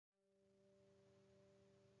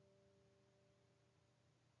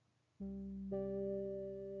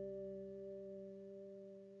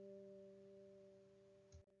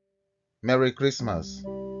Merry Christmas.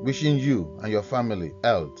 Wishing you and your family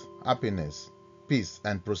health, happiness, peace,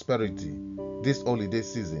 and prosperity this holiday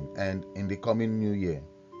season and in the coming new year.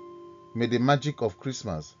 May the magic of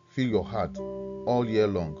Christmas fill your heart all year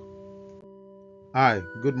long. Hi,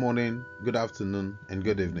 good morning, good afternoon, and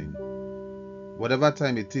good evening. Whatever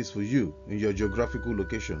time it is for you in your geographical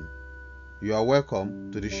location, you are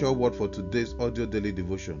welcome to the Sure Word for today's audio daily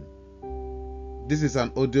devotion. This is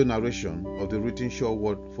an audio narration of the written Sure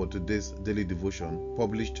Word for today's daily devotion,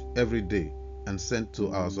 published every day and sent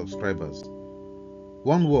to our subscribers.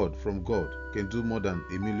 One word from God can do more than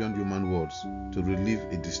 1,000,000 human words to relieve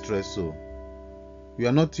a distressed soul. You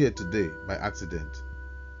are not here today by accident.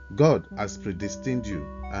 God has predestined you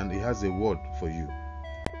and He has a word for you.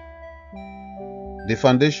 The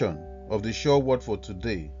foundation of the Sure Word for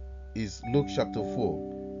today is Luke chapter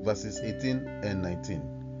 4, verses 18 and 19,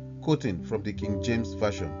 quoting from the King James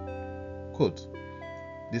Version. Quote,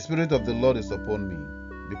 "The Spirit of the Lord is upon me,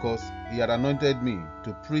 because He had anointed me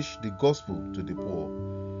to preach the gospel to the poor.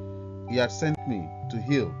 He had sent me to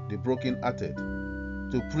heal the brokenhearted,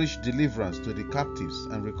 to preach deliverance to the captives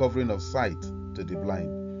and recovering of sight to the blind,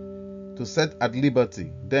 to set at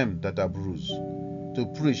liberty them that are bruised, to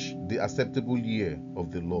preach the acceptable year of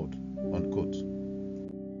the Lord." Unquote.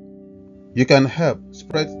 You can help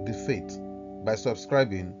spread the faith by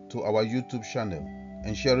subscribing to our YouTube channel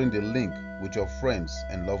and sharing the link with your friends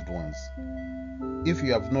and loved ones. If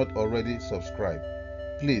you have not already subscribed,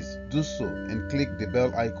 please do so and click the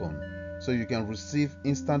bell icon so you can receive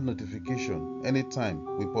instant notification anytime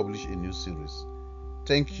we publish a new series.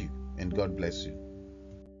 Thank you and God bless you.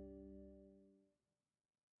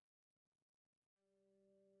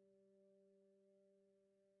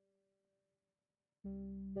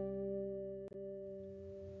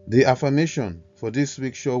 The affirmation for this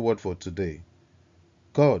week's Sure Word for today: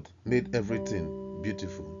 God made everything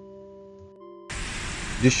beautiful.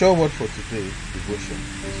 The Sure Word for today's devotion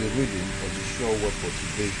is a reading of the Sure Word for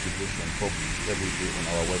today's devotion published every day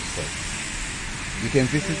on our website. You can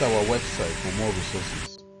visit our website for more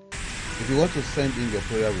resources. If you want to send in your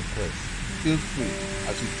prayer request, feel free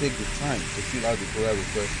as you take the time to fill out the prayer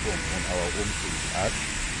request form on our homepage at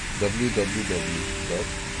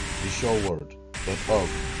www.theshoreword.org.uk.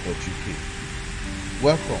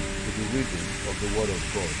 Welcome to the reading of the Word of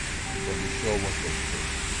God from the Sure Word for today.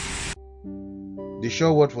 The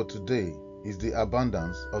Sure Word for today is the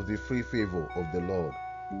abundance of the free favor of the Lord.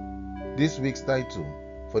 This week's title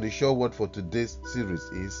for the Sure Word for today's series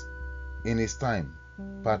is In His Time,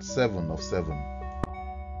 Part 7 of 7.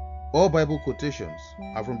 All Bible quotations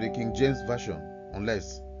are from the King James Version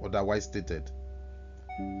unless otherwise stated.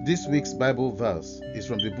 This week's Bible verse is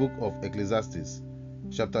from the book of Ecclesiastes,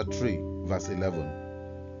 chapter 3, verse 11.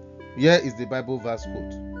 Here is the Bible verse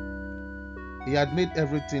quote: "He had made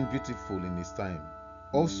everything beautiful in His time.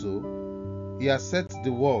 Also, He has set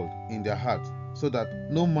the world in their heart, so that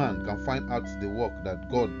no man can find out the work that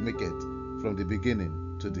God maketh from the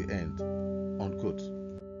beginning to the end." Unquote.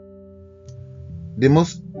 The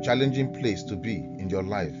most challenging place to be in your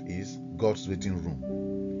life is God's waiting room.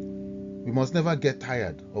 We must never get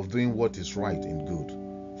tired of doing what is right and good,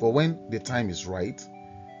 for when the time is right,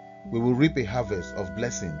 we will reap a harvest of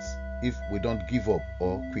blessings if we don't give up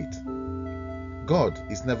or quit. God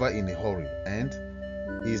is never in a hurry, and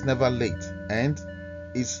He is never late, and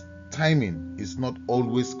His timing is not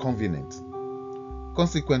always convenient.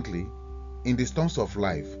 Consequently, in the storms of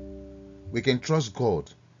life, we can trust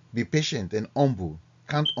God, be patient and humble,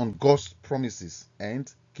 count on God's promises,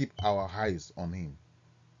 and keep our eyes on Him.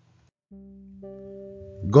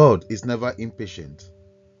 God is never impatient,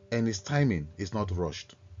 and His timing is not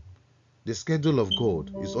rushed. The schedule of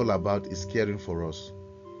God is all about His caring for us.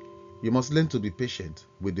 You must learn to be patient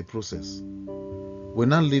with the process. We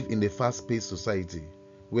now live in a fast-paced society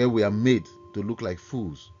where we are made to look like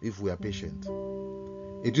fools if we are patient.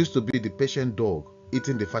 It used to be the patient dog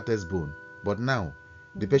eating the fattest bone, but now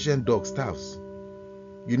the patient dog starves.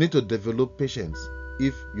 You need to develop patience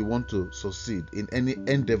if you want to succeed in any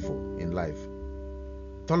endeavor in life.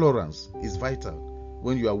 Tolerance is vital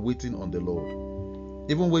when you are waiting on the Lord.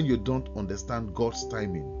 Even when you don't understand God's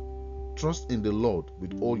timing, trust in the Lord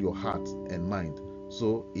with all your heart and mind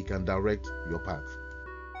so He can direct your path.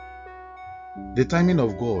 The timing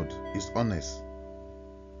of God is honest.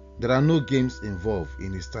 There are no games involved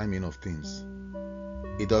in His timing of things.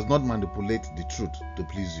 He does not manipulate the truth to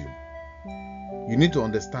please you. You need to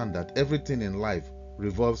understand that everything in life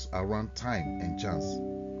revolves around time and chance.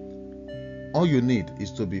 All you need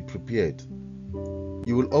is to be prepared.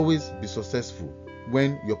 You will always be successful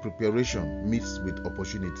when your preparation meets with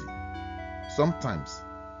opportunity. Sometimes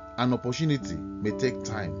an opportunity may take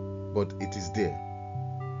time, but it is there.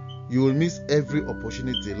 You will miss every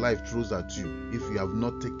opportunity life throws at you if you have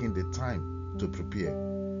not taken the time to prepare.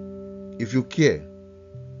 If you care,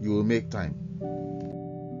 you will make time.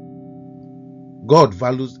 God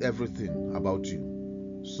values everything about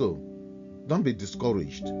you. So, don't be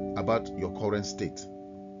discouraged about your current state.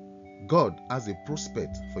 God has a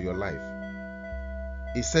prospect for your life.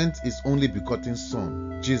 He sent His only begotten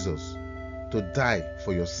Son, Jesus, to die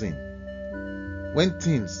for your sin. When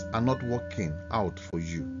things are not working out for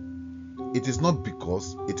you, it is not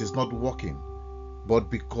because it is not working, but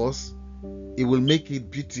because He will make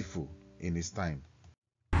it beautiful in His time.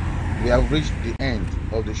 We have reached the end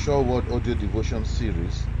of the Sure Word audio devotion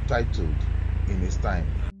series titled In His Time.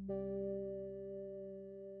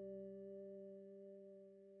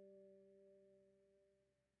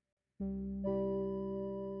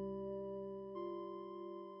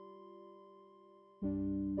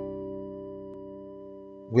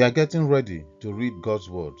 We are getting ready to read God's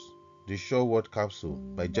words, the Sure Word Capsule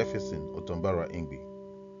by Jefferson Otombara Ingbe.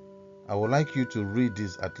 I would like you to read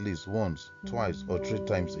this at least once, twice, or 3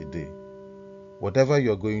 times a day. Whatever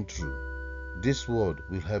you are going through, this word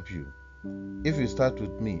will help you. If you start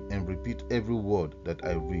with me and repeat every word that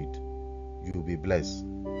I read, you will be blessed.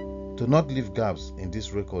 Do not leave gaps in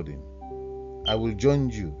this recording. I will join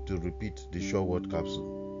you to repeat the Sure Word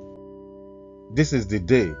Capsule. This is the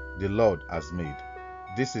day the Lord has made.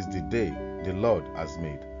 This is the day the Lord has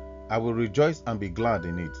made. I will rejoice and be glad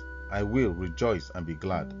in it. I will rejoice and be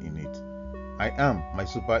glad in it. I am my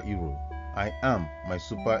superhero. I am my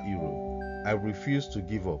superhero. I refuse to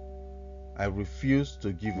give up. I refuse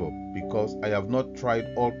to give up because I have not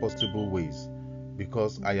tried all possible ways.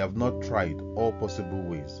 Because I have not tried all possible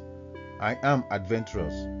ways. I am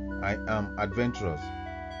adventurous. I am adventurous.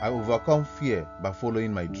 I overcome fear by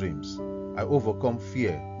following my dreams. I overcome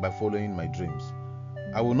fear by following my dreams.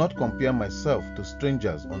 I will not compare myself to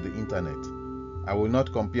strangers on the internet. I will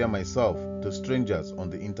not compare myself to strangers on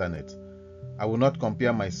the internet. I will not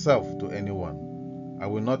compare myself to anyone. I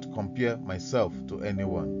will not compare myself to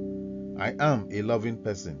anyone. I am a loving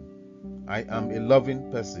person. I am a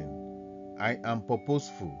loving person. I am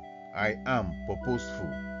purposeful. I am purposeful.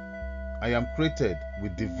 I am created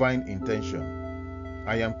with divine intention.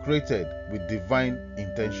 I am created with divine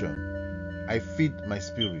intention. I feed my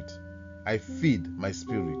spirit. I feed my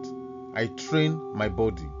spirit. I train my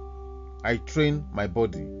body. I train my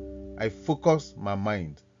body. I focus my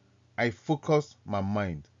mind. I focus my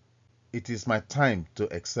mind. It is my time to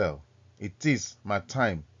excel. It is my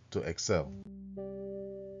time to excel.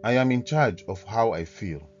 I am in charge of how I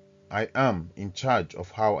feel. I am in charge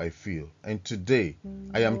of how I feel. And today,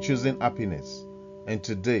 I am choosing happiness. And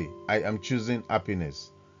today, I am choosing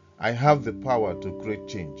happiness. I have the power to create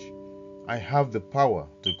change. I have the power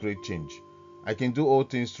to create change. I can do all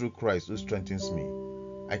things through Christ who strengthens me.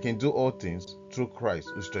 I can do all things through Christ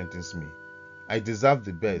who strengthens me. I deserve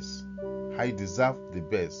the best. I deserve the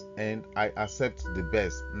best, and I accept the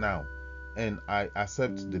best now. And I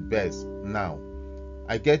accept the best now.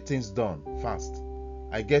 I get things done fast.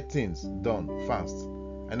 I get things done fast.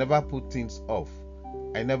 I never put things off.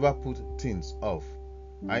 I never put things off.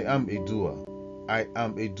 I am a doer. I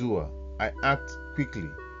am a doer. I act quickly.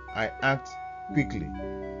 I act quickly.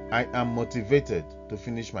 I am motivated to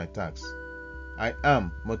finish my tasks. I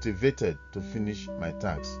am motivated to finish my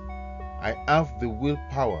tasks. I have the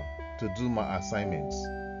willpower to do my assignments.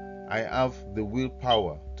 I have the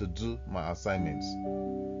willpower to do my assignments.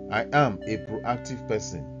 I am a proactive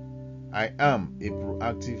person. I am a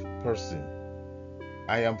proactive person.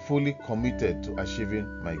 I am fully committed to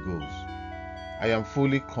achieving my goals. I am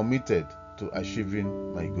fully committed to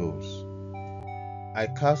achieving my goals. I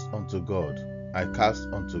cast unto God. I cast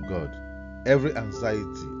unto God every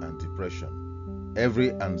anxiety and depression.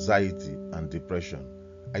 Every anxiety and depression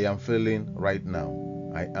I am feeling right now.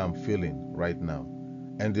 I am feeling right now.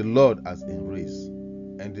 And the Lord has erased.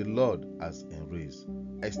 And the Lord has erased,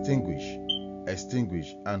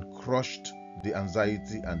 extinguished, and crushed the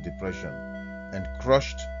anxiety and depression. And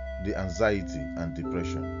crushed the anxiety and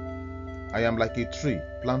depression. I am like a tree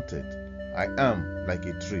planted. I am like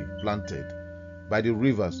a tree planted by the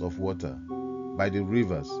rivers of water. By the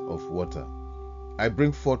rivers of water. I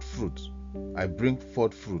bring forth fruit. I bring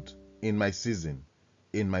forth fruit in my season.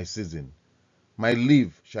 In my season. My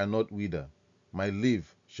leaf shall not wither. My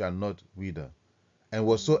leaf shall not wither. And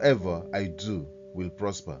whatsoever I do will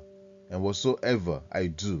prosper. And whatsoever I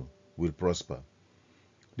do will prosper.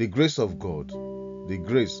 The grace of God, the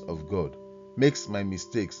grace of God makes my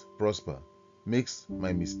mistakes prosper. Makes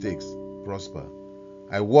my mistakes prosper.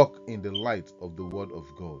 I walk in the light of the Word of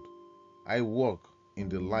God. I walk in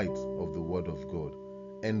the light of the Word of God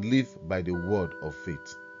and live by the word of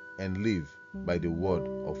faith. And live by the word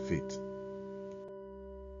of faith.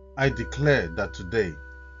 I declare that today,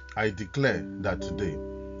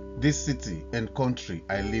 this city and country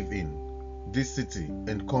I live in,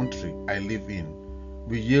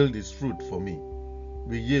 will yield its fruit for me.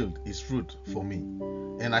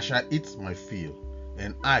 And I shall eat my fill,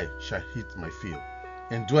 and I shall eat my fill,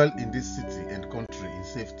 and dwell in this city and country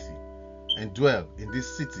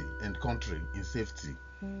in safety.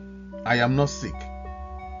 I am not sick.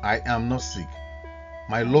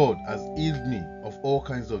 My Lord has healed me of all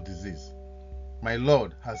kinds of disease.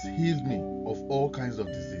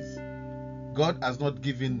 God has not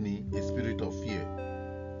given me a spirit of fear.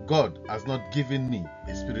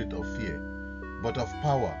 But of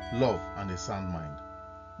power, love, and a sound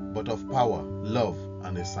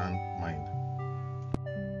mind.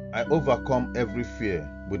 I overcome every fear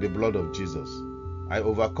with the blood of Jesus.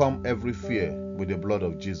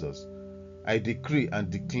 I decree and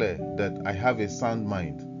declare that I have a sound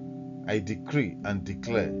mind.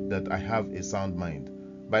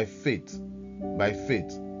 By faith,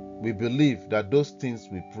 we believe that those things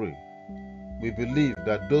we pray, we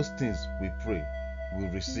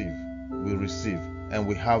receive, and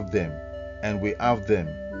we have them,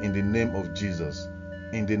 in the name of Jesus.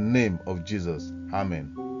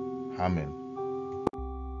 Amen.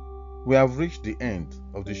 We have reached the end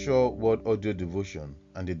of the Sure Word audio devotion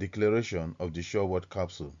and the declaration of the Sure Word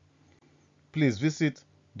capsule. Please visit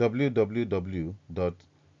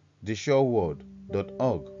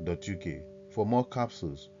www.thesureword.org.uk for more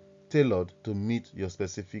capsules tailored to meet your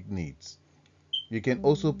specific needs. You can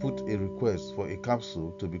also put a request for a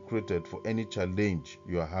capsule to be created for any challenge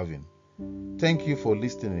you are having. Thank you for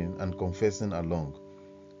listening and confessing along.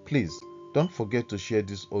 Please don't forget to share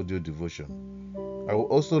this audio devotion. I would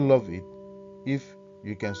also love it if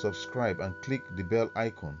you can subscribe and click the bell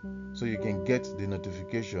icon so you can get the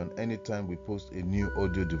notification anytime we post a new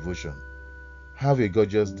audio devotion. Have a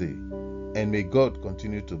gorgeous day, and may God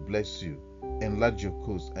continue to bless you, enlarge your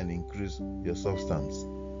coast, and increase your substance.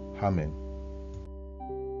 Amen.